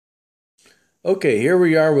Okay, here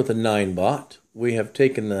we are with a Ninebot. We have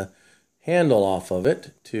taken the handle off of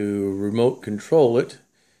it to remote control it,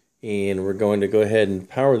 and we're going to go ahead and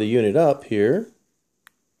power the unit up here.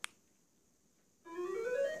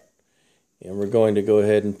 And we're going to go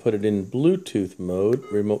ahead and put it in Bluetooth mode,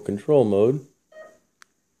 remote control mode.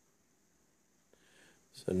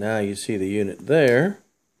 So now you see the unit there.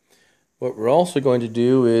 What we're also going to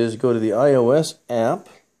do is go to the iOS app,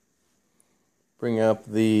 bring up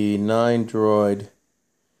the Ninedroid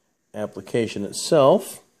application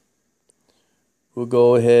itself. We'll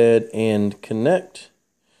go ahead and connect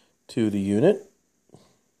to the unit.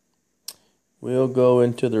 We'll go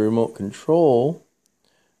into the remote control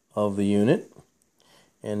of the unit.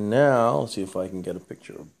 And now, let's see if I can get a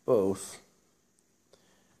picture of both.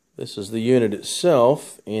 This is the unit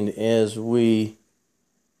itself, and as we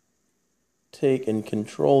take and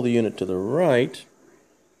control the unit to the right,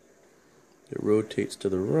 it rotates to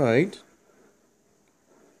the right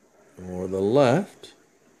or the left.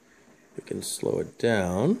 We can slow it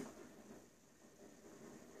down.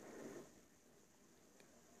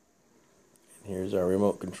 And here's our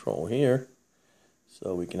remote control here.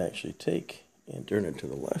 So we can actually take and turn it to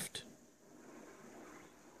the left,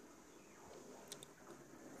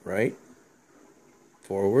 right,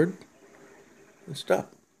 forward, and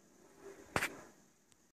stop.